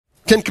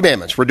Ten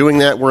Commandments. We're doing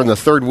that. We're in the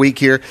third week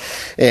here,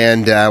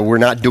 and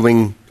we're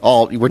doing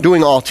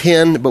all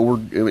 10, but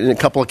in a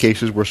couple of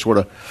cases, we're sort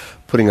of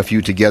putting a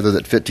few together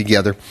that fit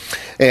together.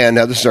 And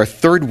this is our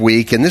third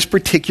week, and this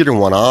particular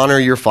one, honor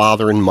your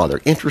father and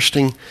mother.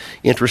 Interesting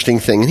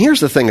thing. And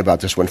here's the thing about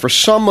this one. For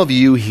some of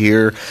you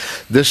here,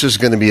 this is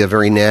going to be a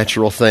very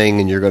natural thing,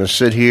 and you're going to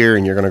sit here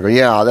and you're going to go,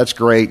 yeah, that's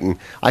great, and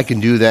I can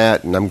do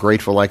that, and I'm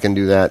grateful I can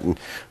do that, and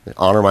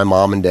honor my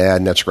mom and dad,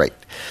 and that's great.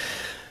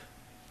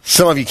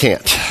 Some of you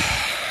can't.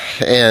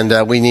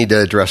 And we need to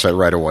address that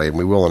right away, and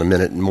we will in a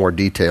minute in more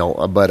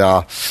detail.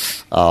 But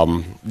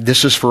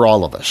this is for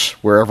all of us,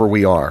 wherever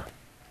we are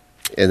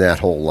in that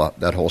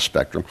whole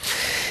spectrum.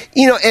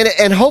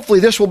 And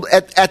hopefully this will,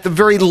 at the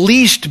very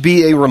least,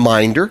 be a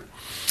reminder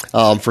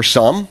for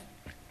some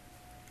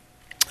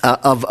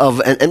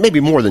and maybe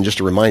more than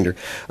just a reminder,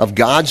 of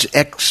God's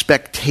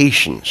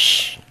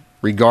expectations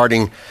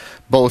regarding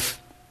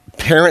both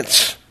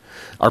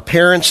our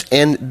parents,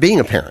 and being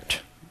a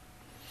parent.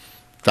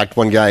 In fact,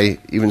 one guy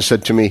even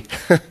said to me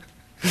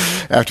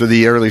after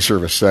the early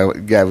service, a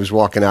guy was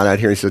walking out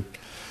here, he said,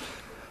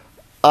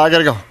 I got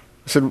to go.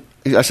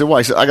 I said, why?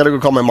 He said, I got to go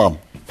call my mom.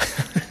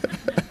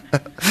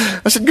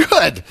 I said,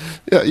 good.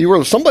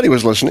 Yeah, somebody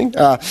was listening.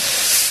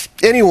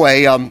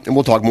 Anyway, and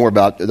we'll talk more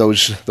about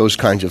those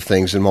kinds of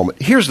things in a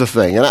moment. Here's the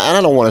thing, and I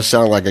don't want to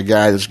sound like a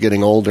guy that's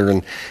getting older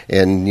and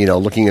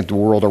looking at the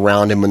world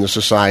around him and the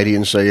society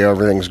and say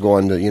everything's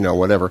going to,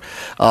 whatever.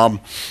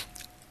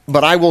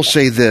 But I will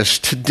say this,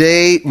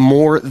 today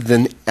more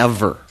than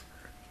ever,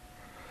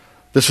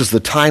 this is the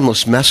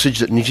timeless message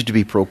that needs to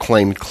be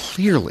proclaimed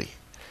clearly,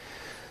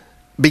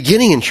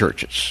 beginning in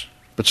churches,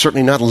 but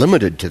certainly not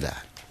limited to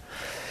that.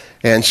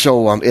 And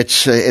so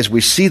it's as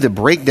we see the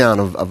breakdown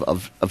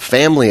of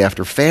family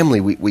after family,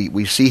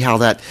 we see how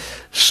that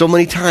so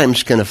many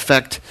times can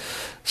affect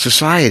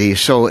society.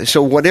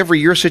 So whatever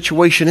your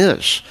situation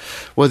is,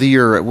 whether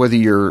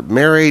you're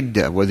married,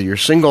 whether you're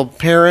single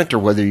parent, or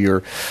whether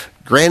you're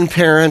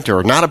grandparent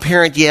or not a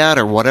parent yet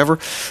or whatever,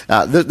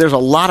 there's a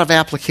lot of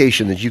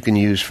application that you can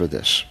use for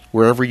this,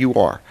 wherever you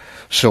are.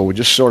 So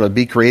just sort of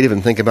be creative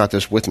and think about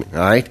this with me, all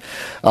right?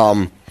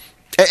 And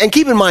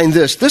keep in mind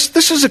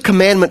this is a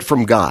commandment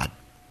from God.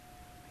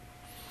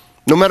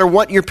 No matter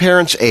what your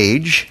parents'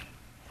 age,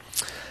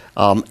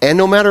 and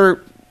no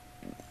matter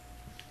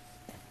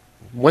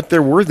what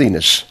their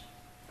worthiness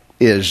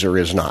is or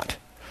is not.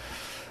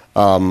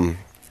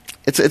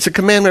 It's a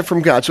commandment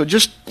from God. So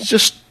just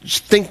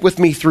think with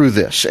me through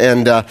this.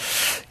 And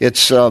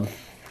it's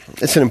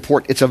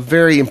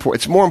very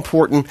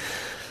important.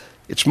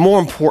 It's more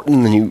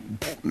important than you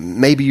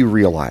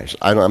realize.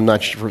 I'm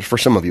not sure, for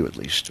some of you at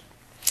least.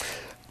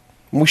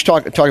 When we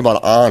talk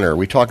about honor,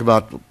 we talk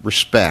about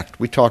respect,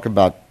 we talk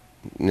about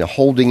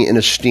holding in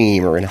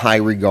esteem or in high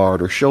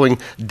regard or showing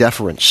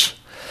deference.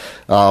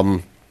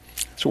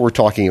 That's what we're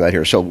talking about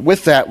here. So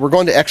with that, we're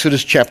going to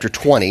Exodus chapter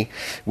 20,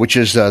 which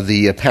is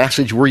the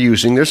passage we're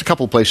using. There's a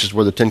couple of places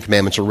where the Ten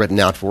Commandments are written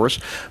out for us,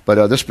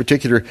 but this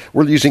particular,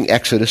 we're using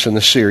Exodus in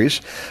the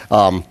series.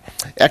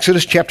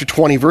 Exodus chapter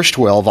 20, verse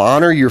 12,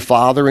 honor your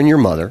father and your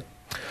mother,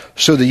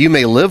 so that you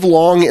may live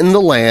long in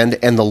the land,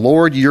 and the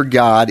Lord your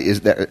God is,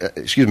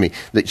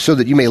 so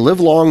that you may live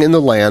long in the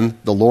land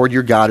the Lord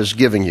your God is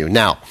giving you.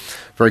 Now,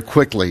 very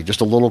quickly,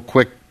 just a little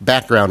quick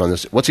background on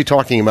this. What's he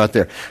talking about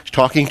there? He's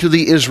talking to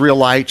the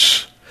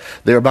Israelites.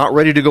 They're about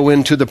ready to go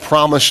into the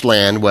promised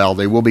land. Well,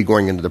 they will be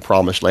going into the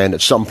promised land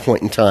at some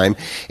point in time.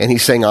 And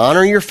he's saying,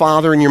 honor your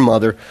father and your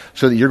mother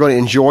so that you're going to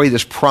enjoy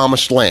this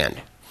promised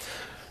land.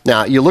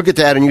 Now, you look at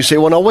that and you say,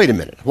 well, no, wait a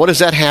minute. What does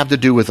that have to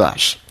do with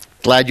us?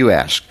 Glad you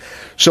asked.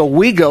 So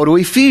we go to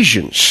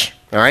Ephesians,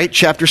 all right,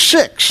 chapter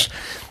 6.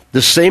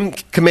 The same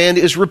command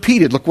is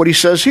repeated. Look what he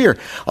says here.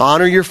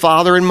 Honor your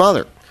father and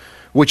mother,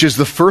 which is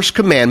the first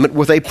commandment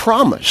with a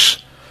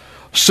promise,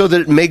 so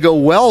that it may go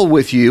well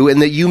with you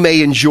and that you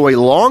may enjoy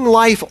long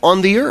life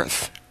on the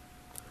earth.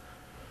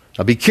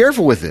 Now be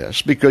careful with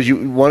this, because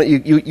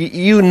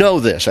you know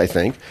this, I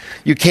think.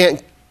 You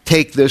can't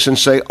take this and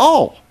say,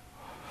 oh,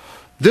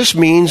 this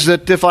means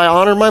that if I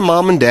honor my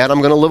mom and dad, I'm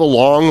going to live a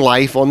long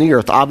life on the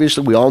earth.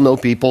 Obviously, we all know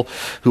people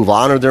who've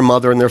honored their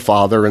mother and their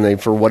father, and they,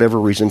 for whatever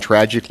reason,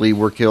 tragically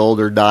were killed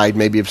or died,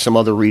 maybe of some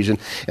other reason,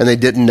 and they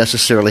didn't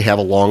necessarily have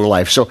a long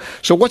life. So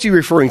what's he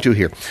referring to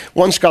here?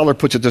 One scholar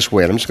puts it this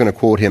way, and I'm just going to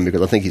quote him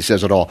because I think he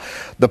says it all.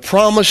 The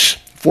promise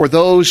for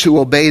those who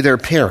obey their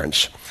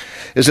parents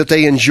is that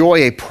they enjoy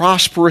a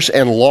prosperous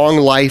and long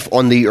life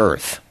on the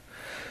earth.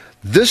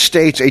 This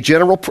states a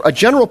general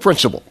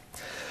principle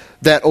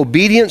that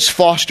obedience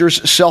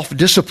fosters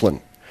self-discipline,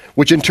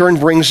 which in turn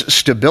brings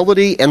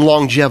stability and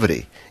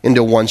longevity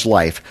into one's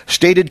life.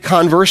 Stated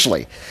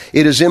conversely,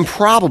 it is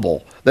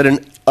improbable that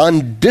an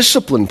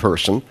undisciplined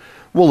person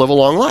will live a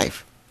long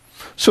life.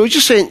 So he's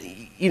just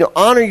saying,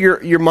 honor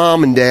your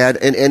mom and dad,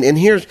 and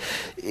here's,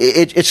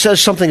 it says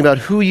something about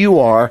who you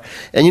are,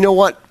 and you know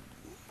what?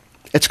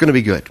 It's going to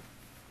be good.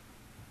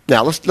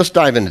 Now, let's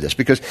dive into this,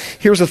 because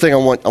here's the thing I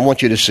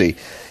want you to see.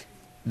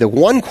 The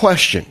one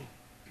question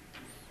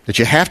that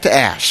you have to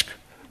ask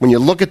when you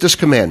look at this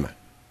commandment,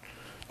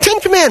 10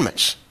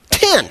 commandments.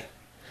 10.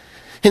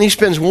 And he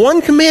spends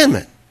one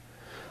commandment.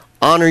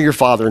 Honor your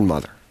father and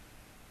mother.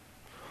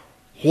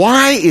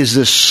 Why is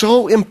this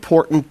so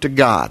important to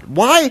God?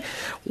 Why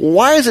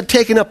is it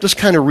taking up this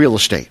kind of real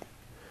estate?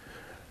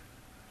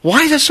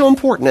 Why is it so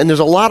important? And there's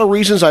a lot of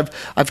reasons.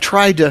 I've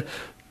tried to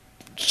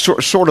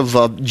sort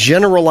of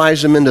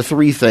generalize them into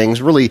three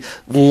things. Really,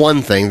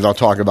 one thing that I'll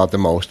talk about the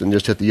most, and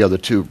just hit the other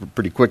two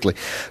pretty quickly.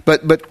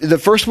 But the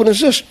first one is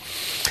this: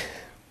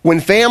 when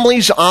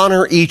families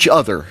honor each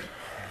other,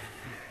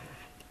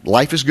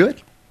 life is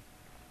good.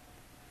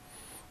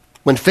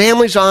 When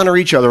families honor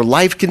each other,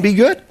 life can be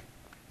good.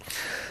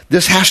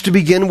 This has to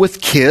begin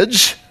with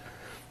kids.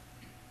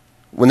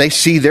 When they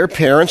see their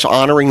parents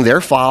honoring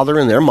their father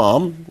and their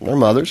mom, their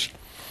mothers,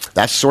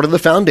 that's sort of the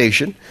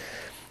foundation.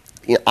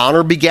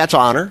 Honor begets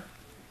honor,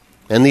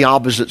 and the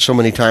opposite so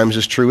many times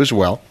is true as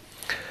well.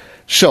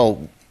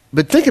 So,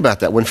 but think about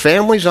that. When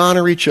families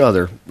honor each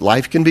other,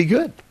 life can be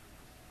good.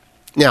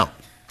 Now,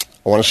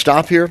 I want to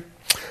stop here,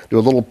 do a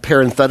little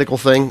parenthetical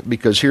thing,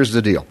 because here's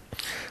the deal.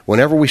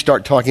 Whenever we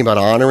start talking about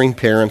honoring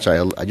parents,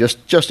 I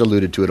just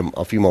alluded to it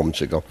a few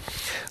moments ago.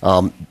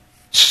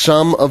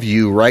 Some of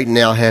you right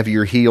now have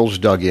your heels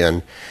dug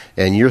in,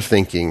 and you're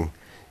thinking,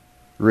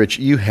 Rich,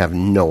 you have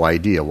no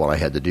idea what I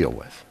had to deal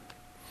with.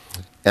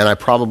 And I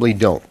probably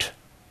don't.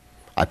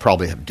 I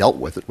probably have dealt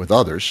with it with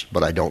others,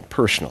 but I don't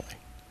personally.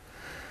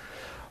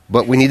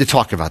 But we need to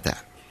talk about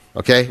that,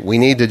 okay? We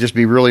need to just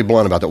be really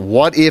blunt about that.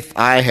 What if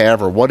I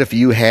have, or what if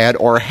you had,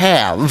 or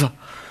have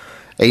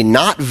a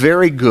not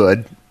very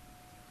good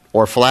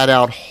or flat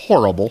out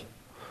horrible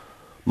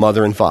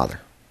mother and father?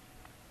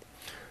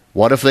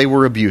 What if they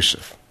were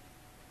abusive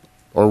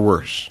or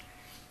worse?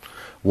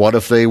 What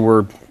if they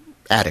were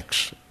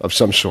addicts of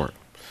some sort?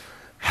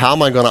 How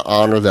am I going to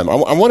honor them? I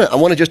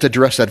want to just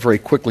address that very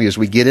quickly as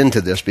we get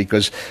into this,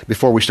 because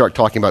before we start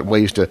talking about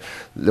ways that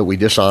we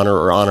dishonor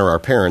or honor our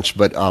parents,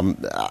 but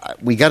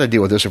we got to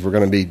deal with this if we're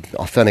going to be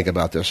authentic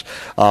about this.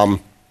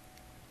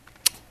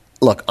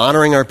 Look,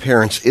 honoring our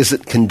parents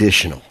isn't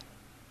conditional,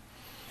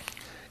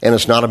 and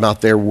it's not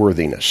about their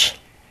worthiness.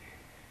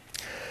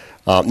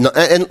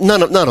 And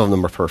none of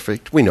them are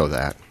perfect. We know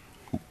that.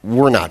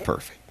 We're not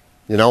perfect.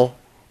 You know,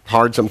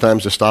 hard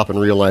sometimes to stop and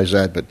realize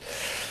that, but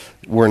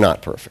we're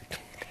not perfect.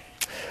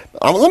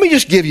 Let me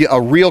just give you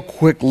a real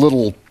quick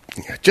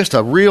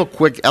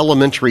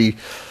elementary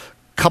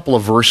couple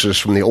of verses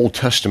from the Old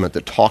Testament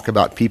that talk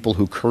about people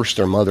who curse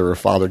their mother or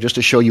father, just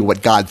to show you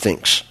what God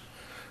thinks.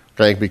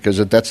 Okay, because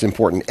that's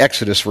important.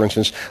 Exodus, for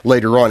instance,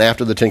 later on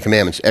after the Ten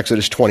Commandments,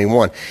 Exodus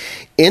 21.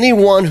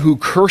 Anyone who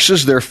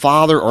curses their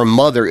father or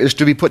mother is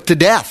to be put to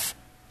death.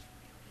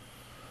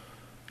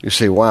 You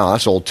say, wow,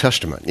 that's Old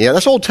Testament. Yeah,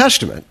 that's Old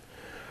Testament.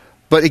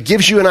 But it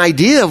gives you an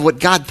idea of what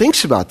God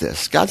thinks about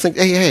this. God thinks,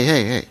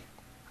 hey,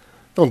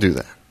 don't do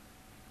that.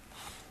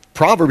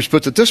 Proverbs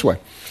puts it this way: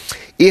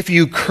 if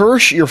you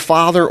curse your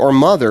father or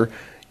mother,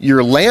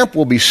 your lamp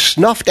will be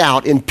snuffed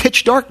out in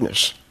pitch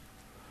darkness.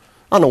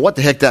 I don't know what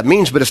the heck that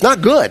means, but it's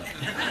not good.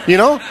 You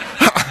know?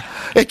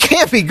 It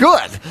can't be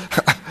good.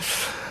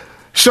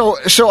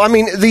 So I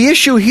mean, the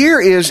issue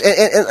here is,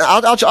 and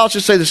I'll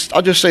just say this.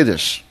 I'll just say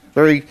this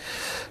very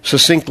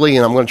succinctly,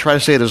 and I'm going to try to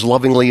say it as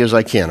lovingly as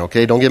I can.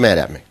 Okay, don't get mad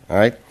at me. All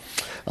right.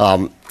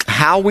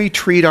 How we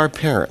treat our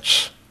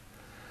parents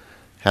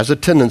has a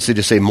tendency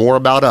to say more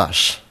about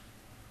us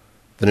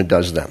than it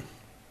does them,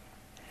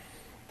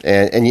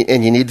 and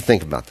you need to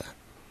think about that.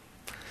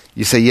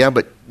 You say, yeah,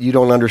 but you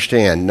don't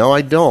understand. No,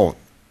 I don't.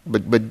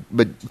 But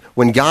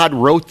when God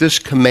wrote this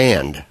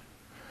command,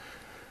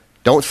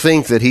 don't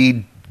think that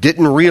he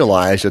didn't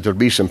realize that there'd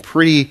be some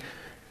pretty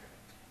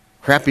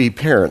crappy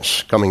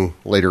parents coming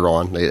later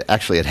on. They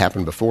actually had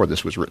happened before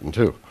this was written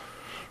too,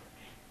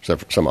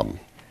 except for some of them.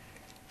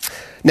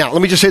 Now,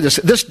 let me just say this.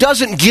 This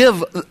doesn't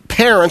give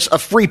parents a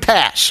free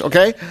pass,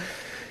 okay?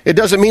 It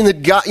doesn't mean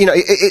that God,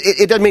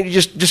 it doesn't mean you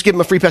just give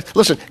them a free pass.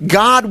 Listen,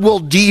 God will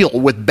deal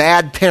with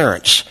bad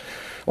parents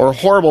or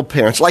horrible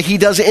parents like he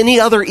does any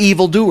other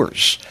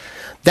evildoers.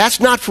 That's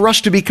not for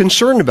us to be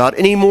concerned about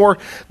any more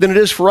than it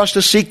is for us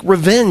to seek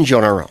revenge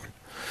on our own.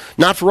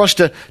 Not for us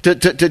to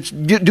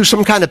do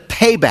some kind of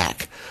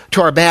payback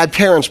to our bad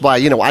parents by,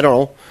 I don't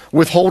know,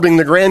 withholding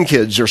the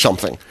grandkids or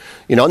something.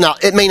 Now,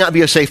 it may not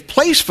be a safe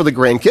place for the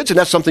grandkids, and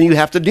that's something you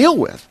have to deal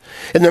with.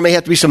 And there may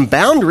have to be some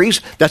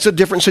boundaries. That's a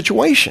different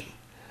situation.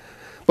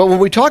 But when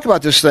we talk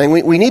about this thing,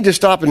 we need to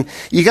stop, and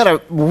you got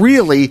to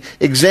really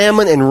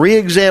examine and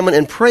re-examine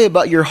and pray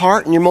about your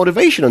heart and your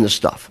motivation on this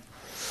stuff.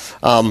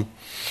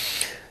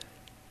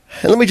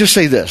 And let me just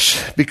say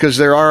this, because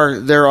there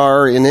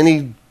are in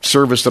any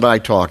service that I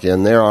talk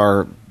in, there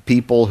are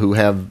people who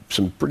have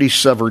some pretty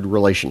severed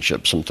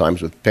relationships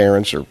sometimes with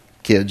parents or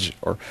kids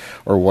or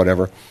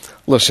whatever.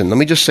 Listen, let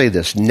me just say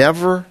this.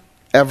 Never,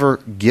 ever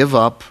give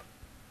up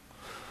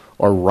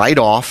or write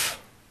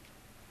off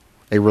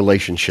a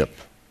relationship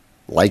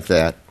like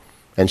that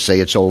and say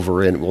it's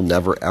over and it will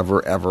never,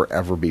 ever, ever,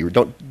 ever be.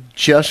 Don't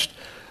just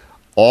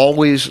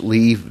always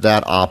leave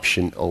that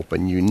option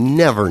open. You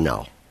never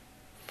know.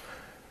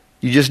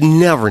 You just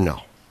never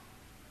know.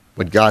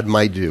 what God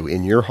might do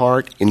in your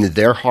heart, in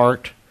their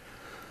heart,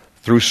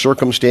 through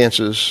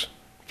circumstances,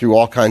 through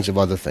all kinds of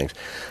other things.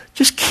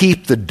 Just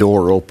keep the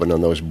door open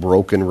on those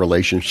broken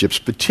relationships,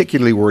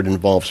 particularly where it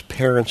involves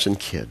parents and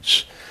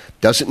kids.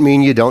 Doesn't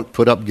mean you don't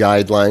put up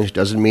guidelines,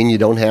 doesn't mean you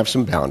don't have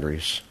some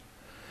boundaries.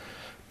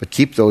 But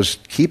keep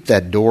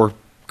that door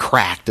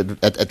cracked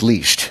at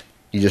least.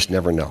 You just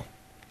never know.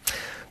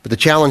 But the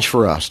challenge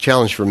for us,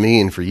 challenge for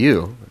me and for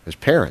you as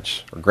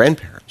parents or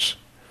grandparents,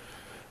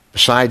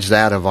 besides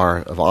that of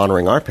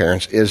honoring our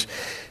parents, is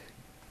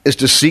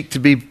to seek to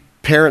be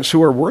parents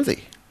who are worthy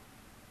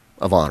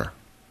of honor.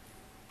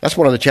 That's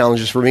one of the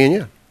challenges for me and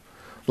you.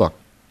 Look,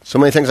 so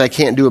many things I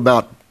can't do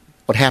about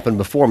what happened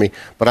before me,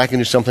 but I can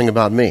do something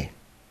about me.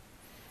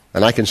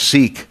 And I can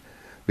seek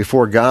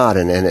before God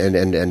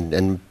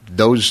and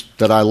those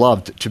that I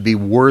love to be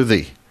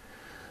worthy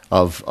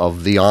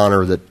of the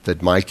honor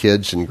that my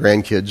kids and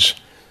grandkids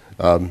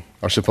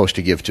are supposed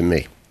to give to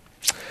me.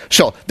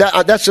 So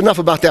that's enough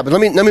about that. But let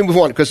me move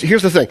on, because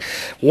here's the thing.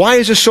 Why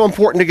is this so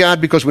important to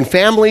God? Because when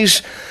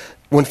families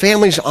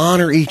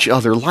honor each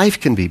other, life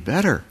can be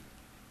better.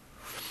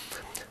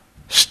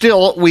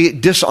 Still, we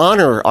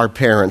dishonor our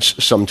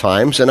parents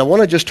sometimes, and I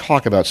want to just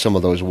talk about some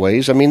of those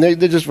ways. I mean,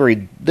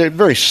 they're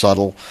very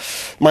subtle.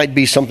 Might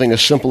be something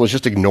as simple as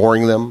just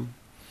ignoring them,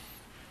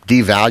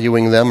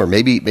 devaluing them, or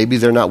maybe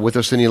they're not with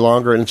us any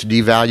longer, and it's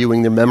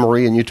devaluing their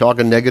memory, and you're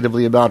talking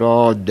negatively about,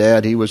 oh,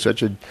 Dad, he was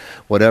such a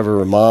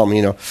whatever, or Mom,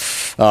 he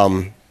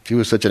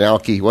was such an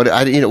alkie.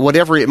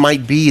 Whatever it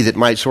might be that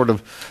might sort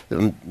of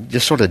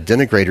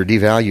denigrate or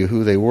devalue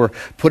who they were,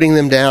 putting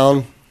them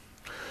down,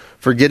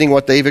 forgetting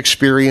what they've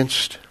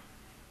experienced.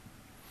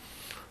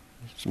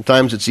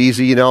 Sometimes it's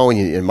easy,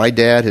 and my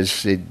dad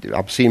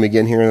I'll see him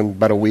again here in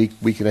about a week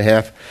and a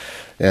half,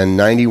 and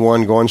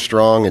 91 going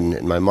strong,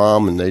 and my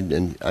mom, and they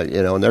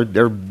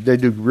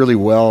do really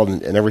well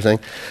and everything.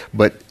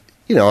 But,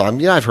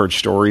 I've heard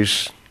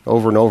stories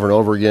over and over and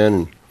over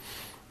again,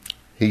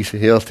 and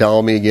he'll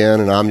tell me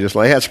again, and I'm just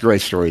like, that's a great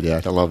story,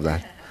 Dad. I love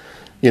that.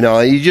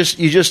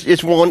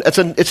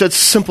 It's a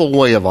simple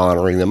way of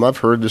honoring them. I've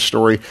heard this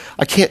story.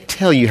 I can't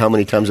tell you how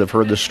many times I've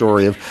heard the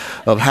story of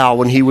how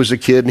when he was a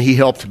kid and he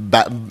helped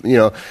bale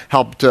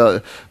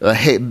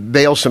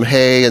some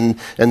hay, and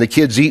the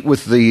kids eat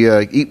with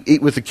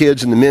the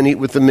kids, and the men eat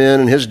with the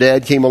men, and his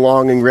dad came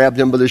along and grabbed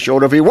him by the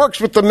shoulder. If he works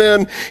with the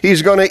men,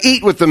 he's going to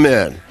eat with the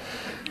men.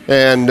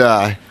 And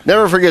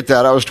never forget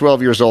that. I was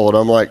 12 years old.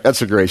 I'm like,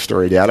 that's a great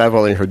story, Dad. I've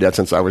only heard that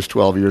since I was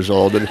 12 years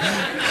old. And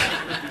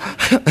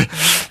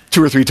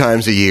 2 or 3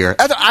 times a year.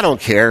 I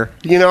don't care,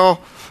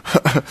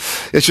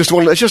 It's just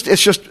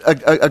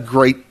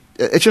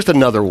it's just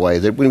another way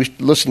that when we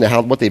listen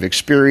to what they've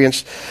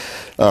experienced,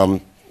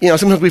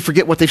 sometimes we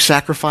forget what they've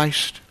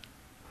sacrificed.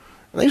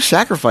 And they've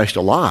sacrificed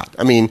a lot.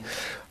 I mean,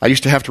 I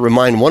used to have to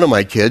remind one of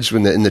my kids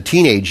in the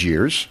teenage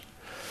years,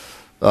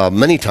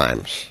 many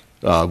times,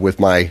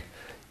 with my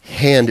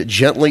hand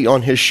gently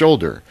on his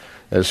shoulder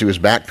as he was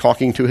back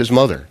talking to his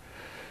mother.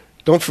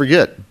 Don't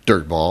forget,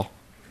 dirtball.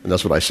 And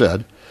that's what I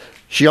said.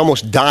 She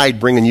almost died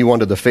bringing you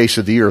onto the face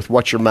of the earth.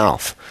 Watch your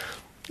mouth.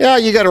 Yeah,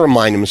 you got to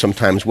remind them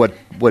sometimes what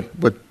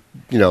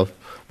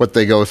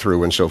they go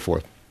through and so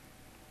forth.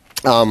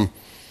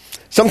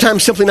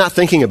 Sometimes simply not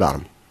thinking about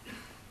them.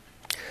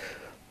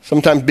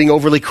 Sometimes being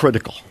overly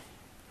critical.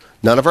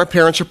 None of our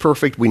parents are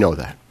perfect. We know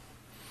that.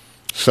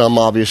 Some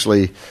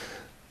obviously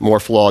more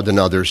flawed than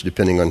others,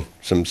 depending on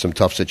some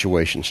tough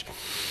situations.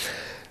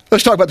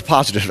 Let's talk about the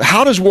positive.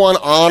 How does one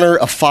honor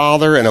a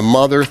father and a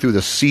mother through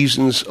the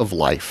seasons of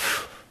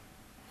life?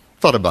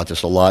 Thought about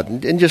this a lot,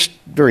 and just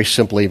very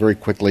simply, very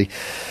quickly.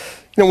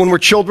 When we're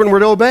children, we're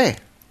to obey.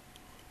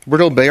 We're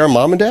to obey our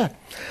mom and dad.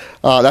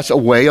 That's a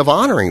way of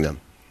honoring them.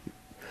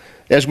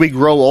 As we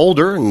grow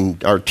older, in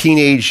our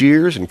teenage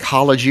years and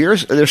college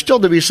years, there's still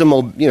to be some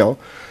obedience,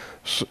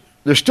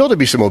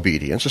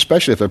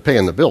 especially if they're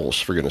paying the bills,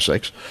 for goodness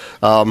sakes.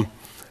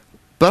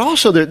 But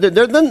also,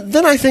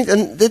 then I think,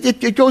 and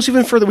it goes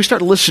even further, we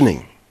start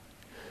listening.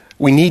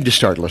 We need to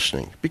start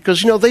listening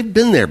because, they've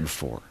been there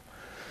before.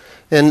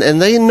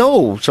 And they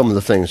know some of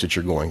the things that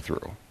you're going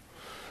through.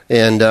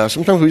 And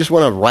sometimes we just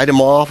want to write them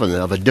off and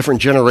of a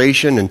different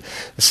generation. And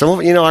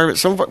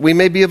we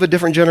may be of a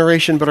different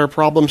generation, but our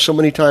problems so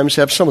many times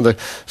have some of the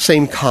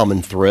same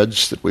common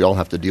threads that we all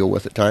have to deal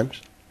with at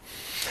times.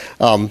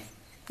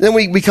 Then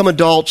we become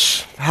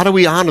adults. How do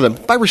we honor them?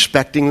 By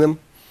respecting them.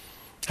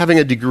 Having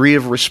a degree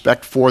of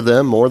respect for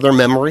them or their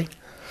memory.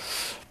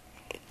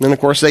 And, of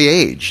course, they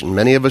age. And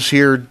many of us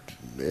here,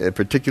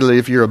 particularly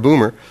if you're a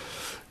boomer,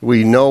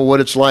 we know what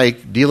it's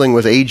like dealing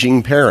with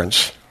aging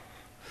parents.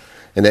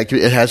 And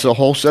it has a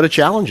whole set of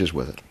challenges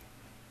with it.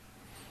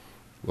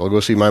 We'll go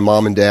see my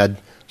mom and dad,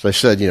 as I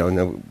said, in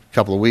a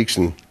couple of weeks,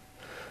 and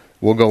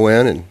we'll go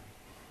in, and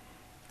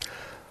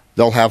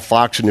they'll have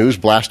Fox News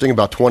blasting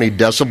about 20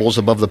 decibels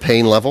above the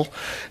pain level.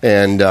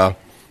 And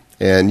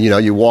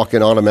you walk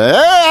in on them, and,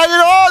 hey,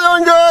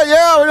 doing good,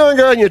 yeah, we're doing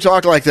good. And you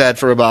talk like that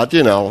for about,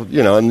 and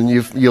then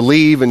you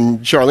leave,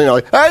 and Charlene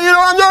like, hey,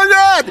 I'm doing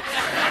good.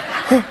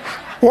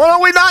 Why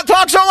don't we not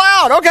talk so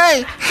loud?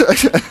 Okay.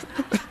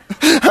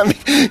 I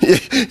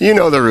mean, you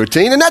know the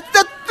routine, and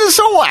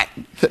so what?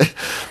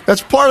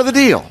 That's part of the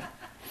deal.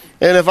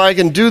 And if I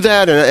can do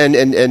that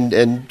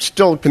and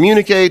still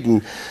communicate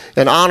and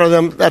honor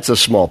them, that's a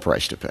small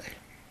price to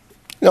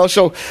pay.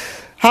 So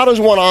how does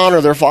one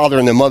honor their father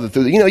and their mother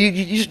through?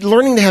 You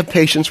learning to have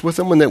patience with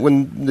them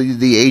when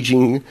the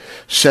aging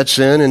sets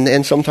in,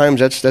 and sometimes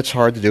that's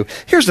hard to do.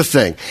 Here's the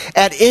thing: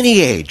 at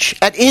any age,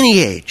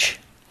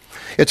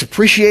 it's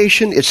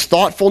appreciation, it's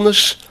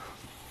thoughtfulness,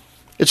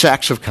 it's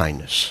acts of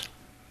kindness.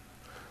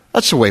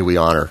 That's the way we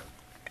honor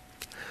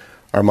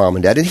our mom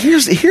and dad. And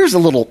here's a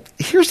little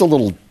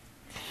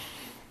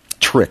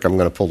trick I'm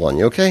going to pull on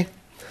you. Okay,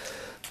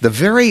 the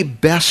very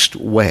best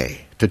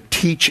way to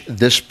teach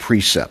this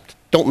precept.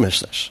 Don't miss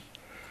this.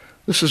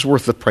 This is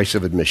worth the price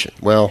of admission.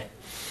 Well,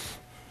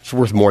 it's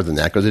worth more than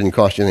that because it didn't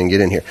cost you anything to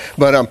get in here.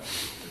 But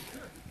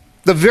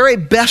the very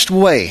best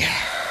way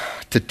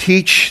to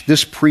teach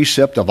this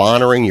precept of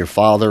honoring your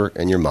father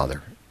and your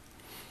mother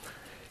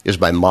is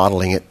by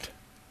modeling it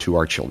to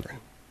our children.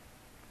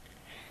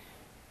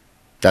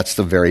 That's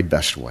the very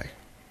best way.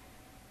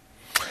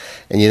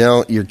 And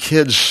your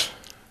kids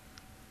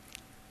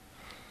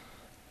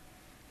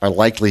are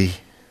likely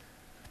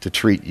to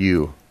treat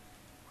you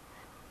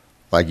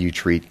like you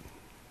treat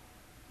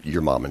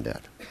your mom and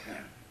dad,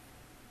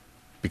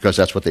 because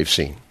that's what they've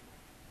seen.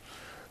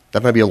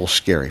 That might be a little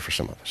scary for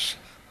some of us,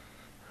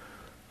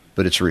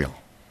 but it's real.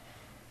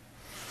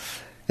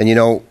 And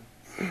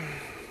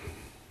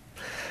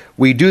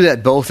we do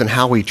that both in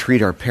how we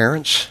treat our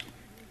parents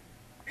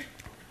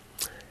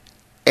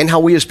and how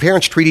we as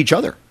parents treat each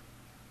other,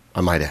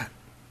 I might add.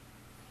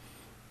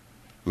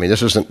 I mean,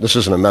 this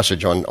isn't a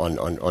message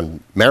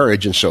on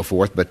marriage and so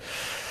forth, but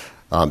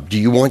do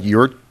you want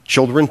your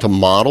children to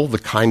model the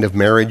kind of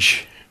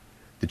marriage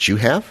that you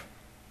have?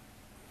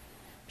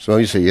 Some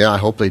of you say, yeah, I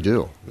hope they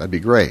do. That'd be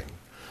great.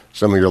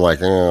 Some of you are like,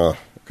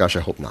 gosh,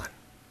 I hope not.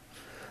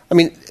 I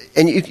mean,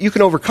 and you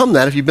can overcome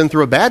that if you've been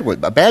through a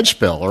bad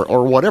spell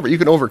or whatever. You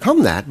can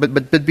overcome that,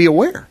 but be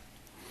aware.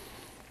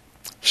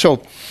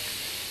 So,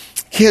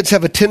 kids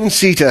have a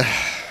tendency to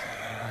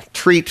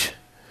treat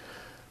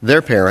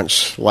their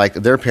parents like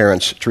their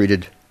parents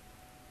treated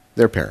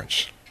their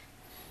parents.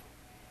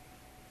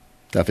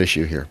 Tough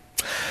issue here.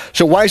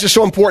 So why is this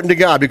so important to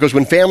God? Because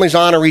when families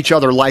honor each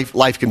other,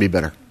 life can be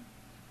better.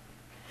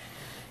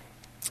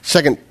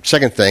 Second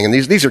thing, and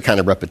these are kind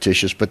of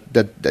repetitious, but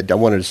that I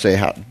wanted to say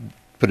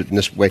put it in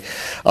this way.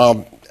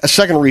 A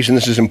second reason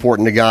this is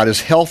important to God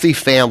is healthy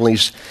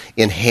families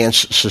enhance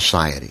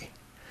society.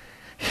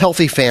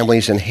 Healthy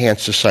families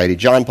enhance society.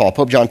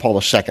 Pope John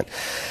Paul II.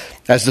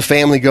 As the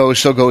family goes,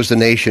 so goes the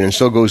nation, and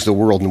so goes the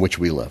world in which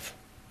we live.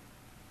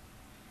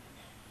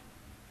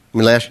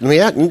 Let me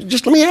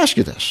ask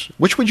you this.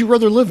 Which would you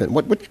rather live in?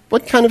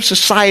 What kind of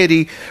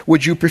society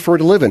would you prefer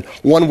to live in?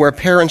 One where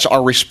parents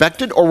are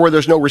respected or where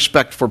there's no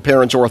respect for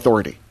parents or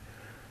authority?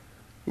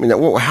 I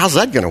mean, how's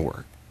that going to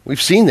work?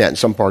 We've seen that in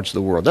some parts of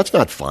the world. That's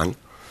not fun.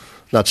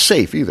 Not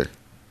safe either.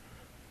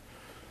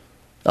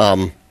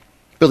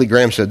 Billy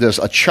Graham said this: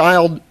 a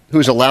child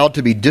who's allowed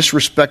to be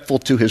disrespectful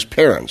to his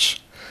parents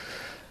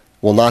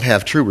will not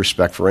have true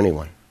respect for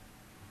anyone.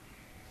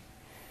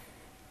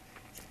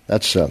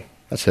 That's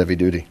heavy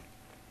duty.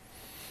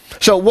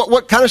 So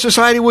what kind of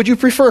society would you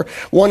prefer?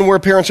 One where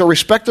parents are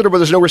respected or where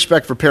there's no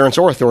respect for parents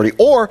or authority?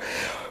 Or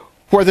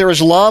where there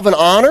is love and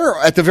honor,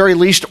 at the very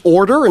least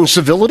order and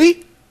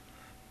civility?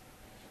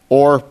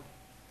 Or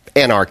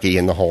anarchy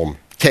in the home,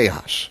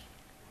 chaos?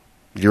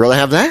 Would you rather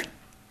have that?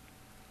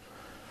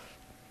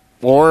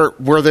 Or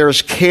where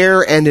there's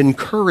care and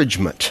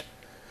encouragement?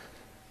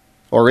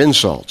 Or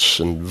insults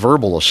and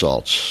verbal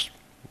assaults,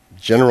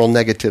 general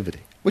negativity?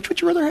 Which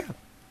would you rather have?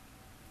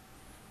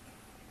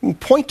 You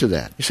point to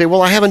that. You say,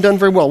 well, I haven't done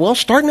very well. Well,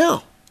 start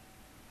now.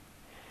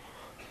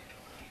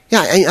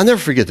 Yeah, I'll never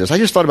forget this. I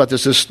just thought about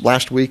this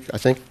last week, I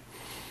think.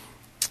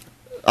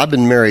 I've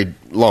been married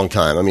a long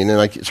time. I mean,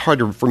 it's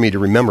hard for me to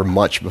remember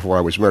much before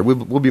I was married.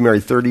 We'll be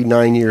married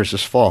 39 years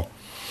this fall.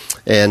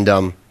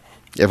 And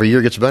every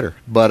year gets better.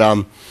 But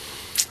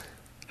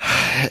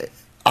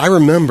I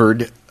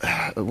remembered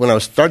when I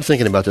started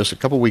thinking about this a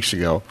couple weeks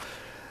ago,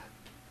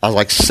 I was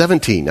like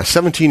 17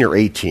 or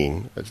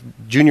 18,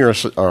 junior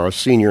or a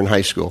senior in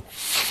high school,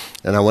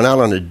 and I went out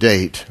on a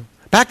date.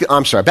 Back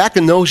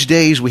in those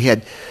days, we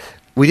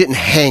didn't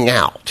hang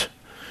out.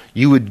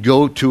 You would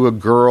go to a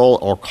girl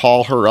or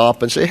call her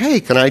up and say, hey,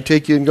 can I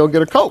take you and go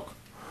get a Coke?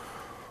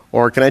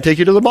 Or can I take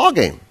you to the ball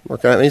game?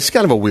 It's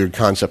kind of a weird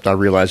concept, I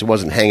realize. It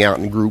wasn't hang out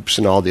in groups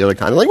and all the other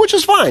kind of thing, which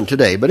is fine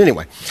today. But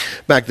anyway,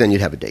 back then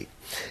you'd have a date.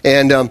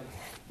 And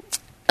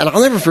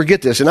I'll never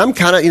forget this. And I'm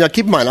kind of,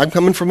 keep in mind, I'm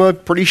coming from a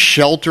pretty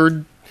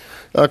sheltered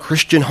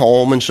Christian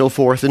home and so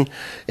forth. And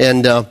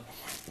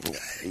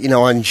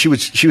she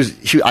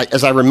was,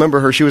 as I remember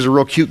her, she was a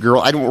real cute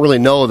girl. I don't really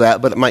know that,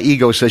 but my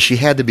ego says she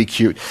had to be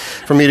cute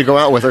for me to go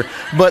out with her.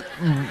 But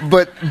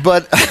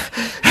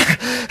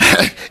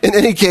in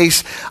any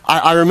case,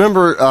 I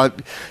remember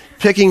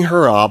picking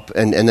her up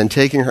and then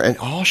taking her, and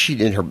all she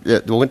did,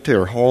 went to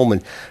her home,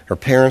 and her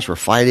parents were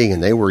fighting,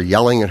 and they were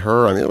yelling at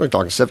her. I mean, we're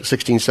talking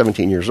 16,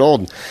 17 years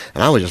old,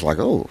 and I was just like,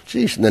 oh,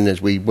 geez. And then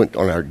as we went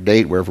on our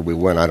date, wherever we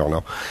went, I don't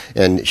know,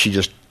 and she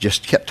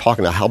just kept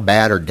talking about how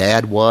bad her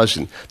dad was,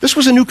 and this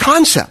was a new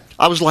concept.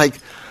 I was like,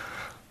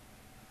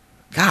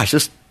 gosh,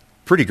 this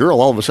pretty girl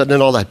all of a sudden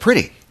isn't all that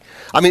pretty.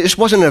 I mean, this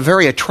wasn't a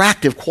very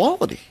attractive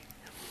quality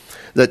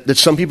that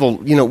some people,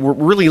 were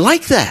really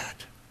like that.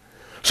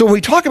 So when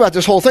we talk about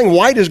this whole thing,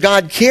 why does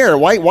God care?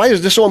 Why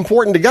is this so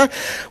important to God?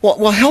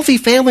 Well, healthy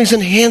families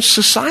enhance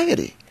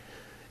society,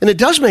 and it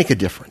does make a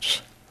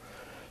difference.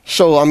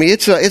 So, I mean,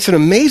 it's an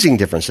amazing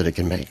difference that it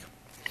can make.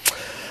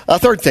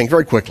 Third thing,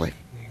 very quickly,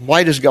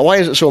 why is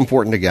it so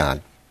important to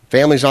God?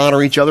 Families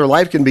honor each other.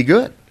 Life can be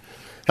good.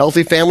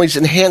 Healthy families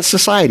enhance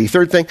society.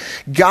 Third thing,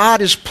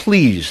 God is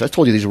pleased. I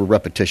told you these were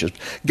repetitious.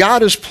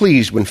 God is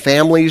pleased when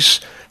families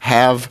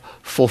have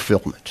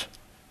fulfillment.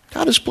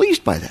 God is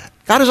pleased by that.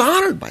 God is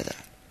honored by that.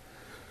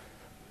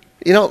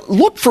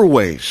 Look for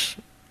ways,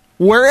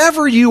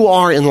 wherever you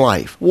are in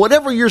life,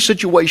 whatever your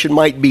situation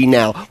might be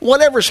now,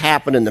 whatever's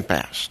happened in the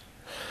past,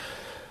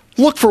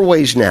 look for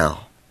ways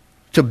now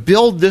to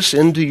build this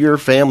into your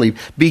family.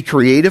 Be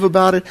creative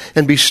about it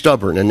and be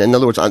stubborn. And in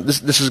other words,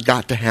 this has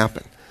got to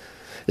happen.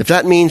 If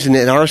that means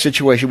in our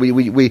situation,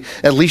 we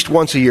at least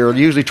once a year,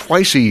 usually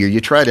twice a year,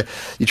 you try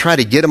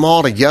to get them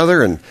all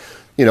together, and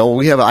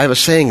I have a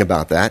saying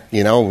about that,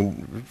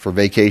 for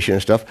vacation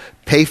and stuff.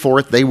 Pay for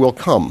it, they will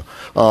come.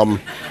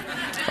 Amen.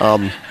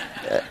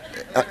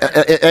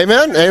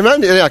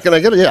 Yeah, can I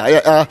get it?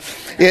 Yeah.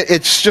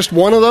 It's just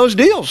one of those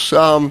deals,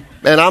 and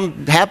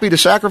I'm happy to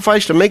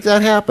sacrifice to make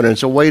that happen. And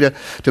it's a way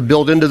to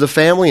build into the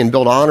family and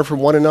build honor for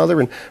one another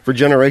and for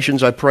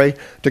generations, I pray,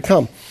 to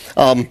come.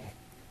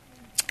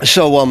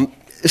 So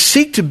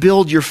seek to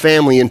build your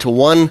family into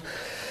one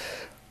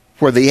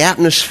where the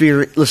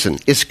atmosphere,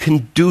 is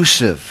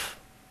conducive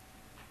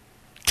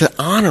to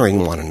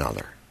honoring one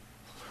another,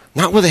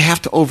 not where they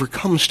have to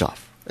overcome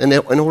stuff in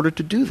order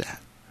to do that.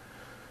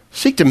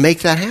 Seek to make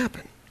that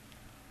happen.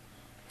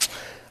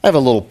 I have a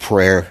little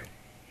prayer,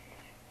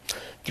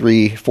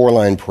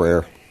 4-line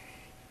prayer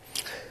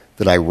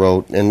that I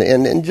wrote,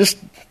 and just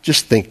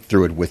think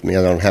through it with me.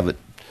 I don't have it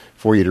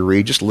for you to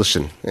read. Just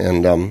listen,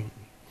 and I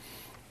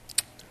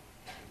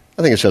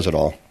think it says it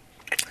all.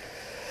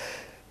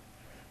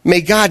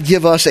 May God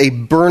give us a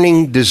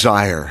burning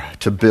desire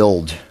to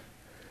build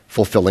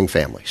fulfilling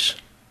families.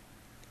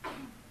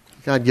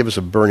 God give us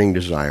a burning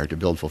desire to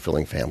build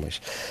fulfilling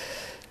families.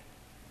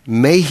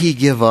 May He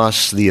give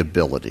us the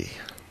ability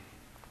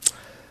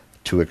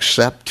to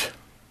accept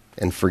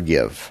and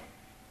forgive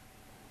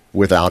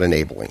without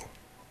enabling.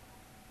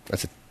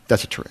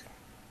 That's a trick.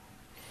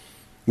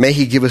 May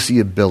He give us the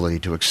ability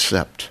to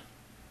accept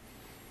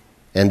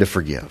and to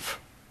forgive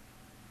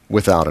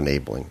without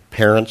enabling.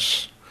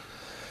 Parents,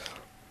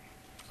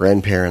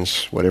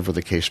 grandparents, whatever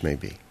the case may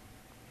be.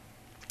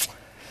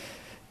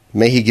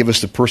 May He give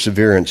us the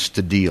perseverance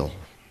to deal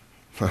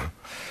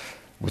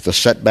with the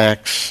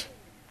setbacks,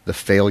 the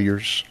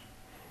failures,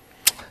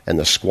 and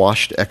the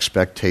squashed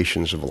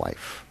expectations of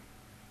life.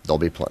 There'll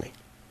be plenty.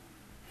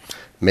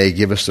 May He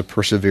give us the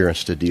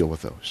perseverance to deal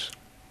with those.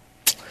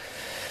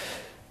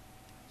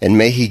 And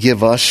may He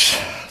give us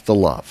the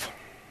love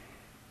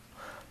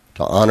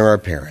to honor our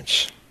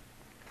parents,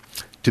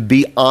 to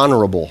be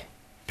honorable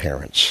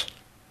parents,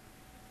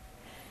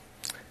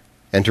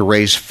 and to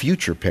raise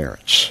future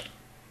parents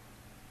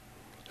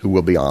who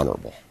will be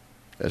honorable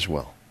as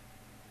well.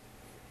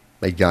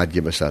 May God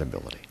give us that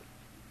ability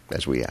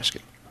as we ask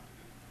Him.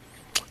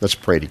 Let's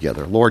pray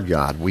together. Lord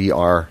God, we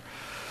are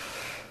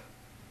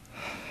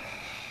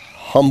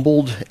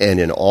humbled and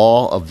in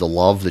awe of the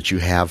love that You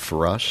have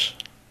for us.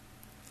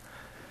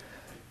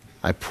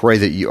 I pray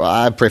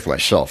for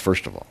myself,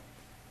 first of all.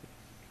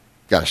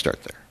 Got to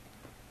start there.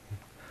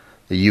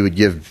 That You would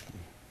give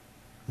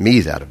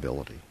me that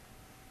ability,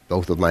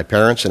 both with my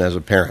parents and as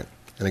a parent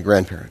and a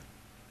grandparent.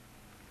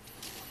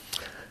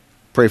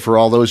 Pray for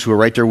all those who are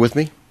right there with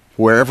me,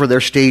 wherever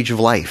their stage of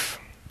life.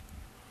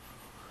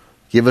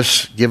 Give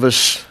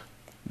us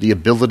the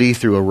ability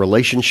through a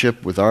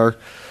relationship with our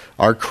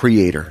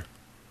Creator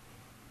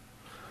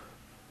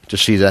to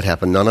see that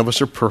happen. None of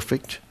us are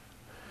perfect,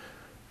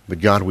 but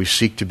God, we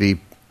seek to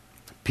be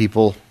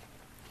people,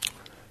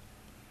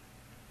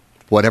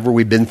 whatever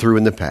we've been through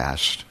in the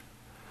past,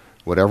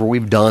 whatever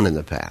we've done in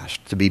the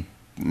past, to be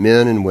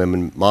men and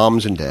women,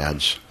 moms and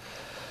dads,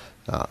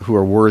 who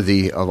are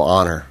worthy of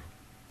honor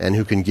and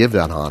who can give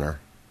that honor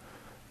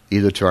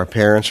either to our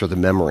parents or the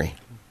memory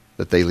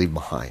that they leave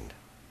behind.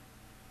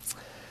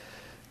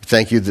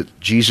 Thank You that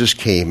Jesus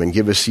came and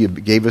gave us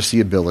the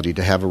ability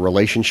to have a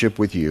relationship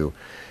with You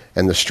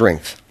and the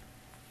strength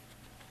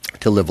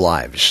to live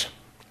lives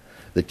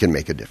that can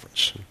make a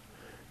difference.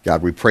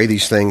 God, we pray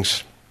these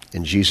things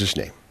in Jesus'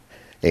 name.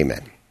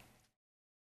 Amen.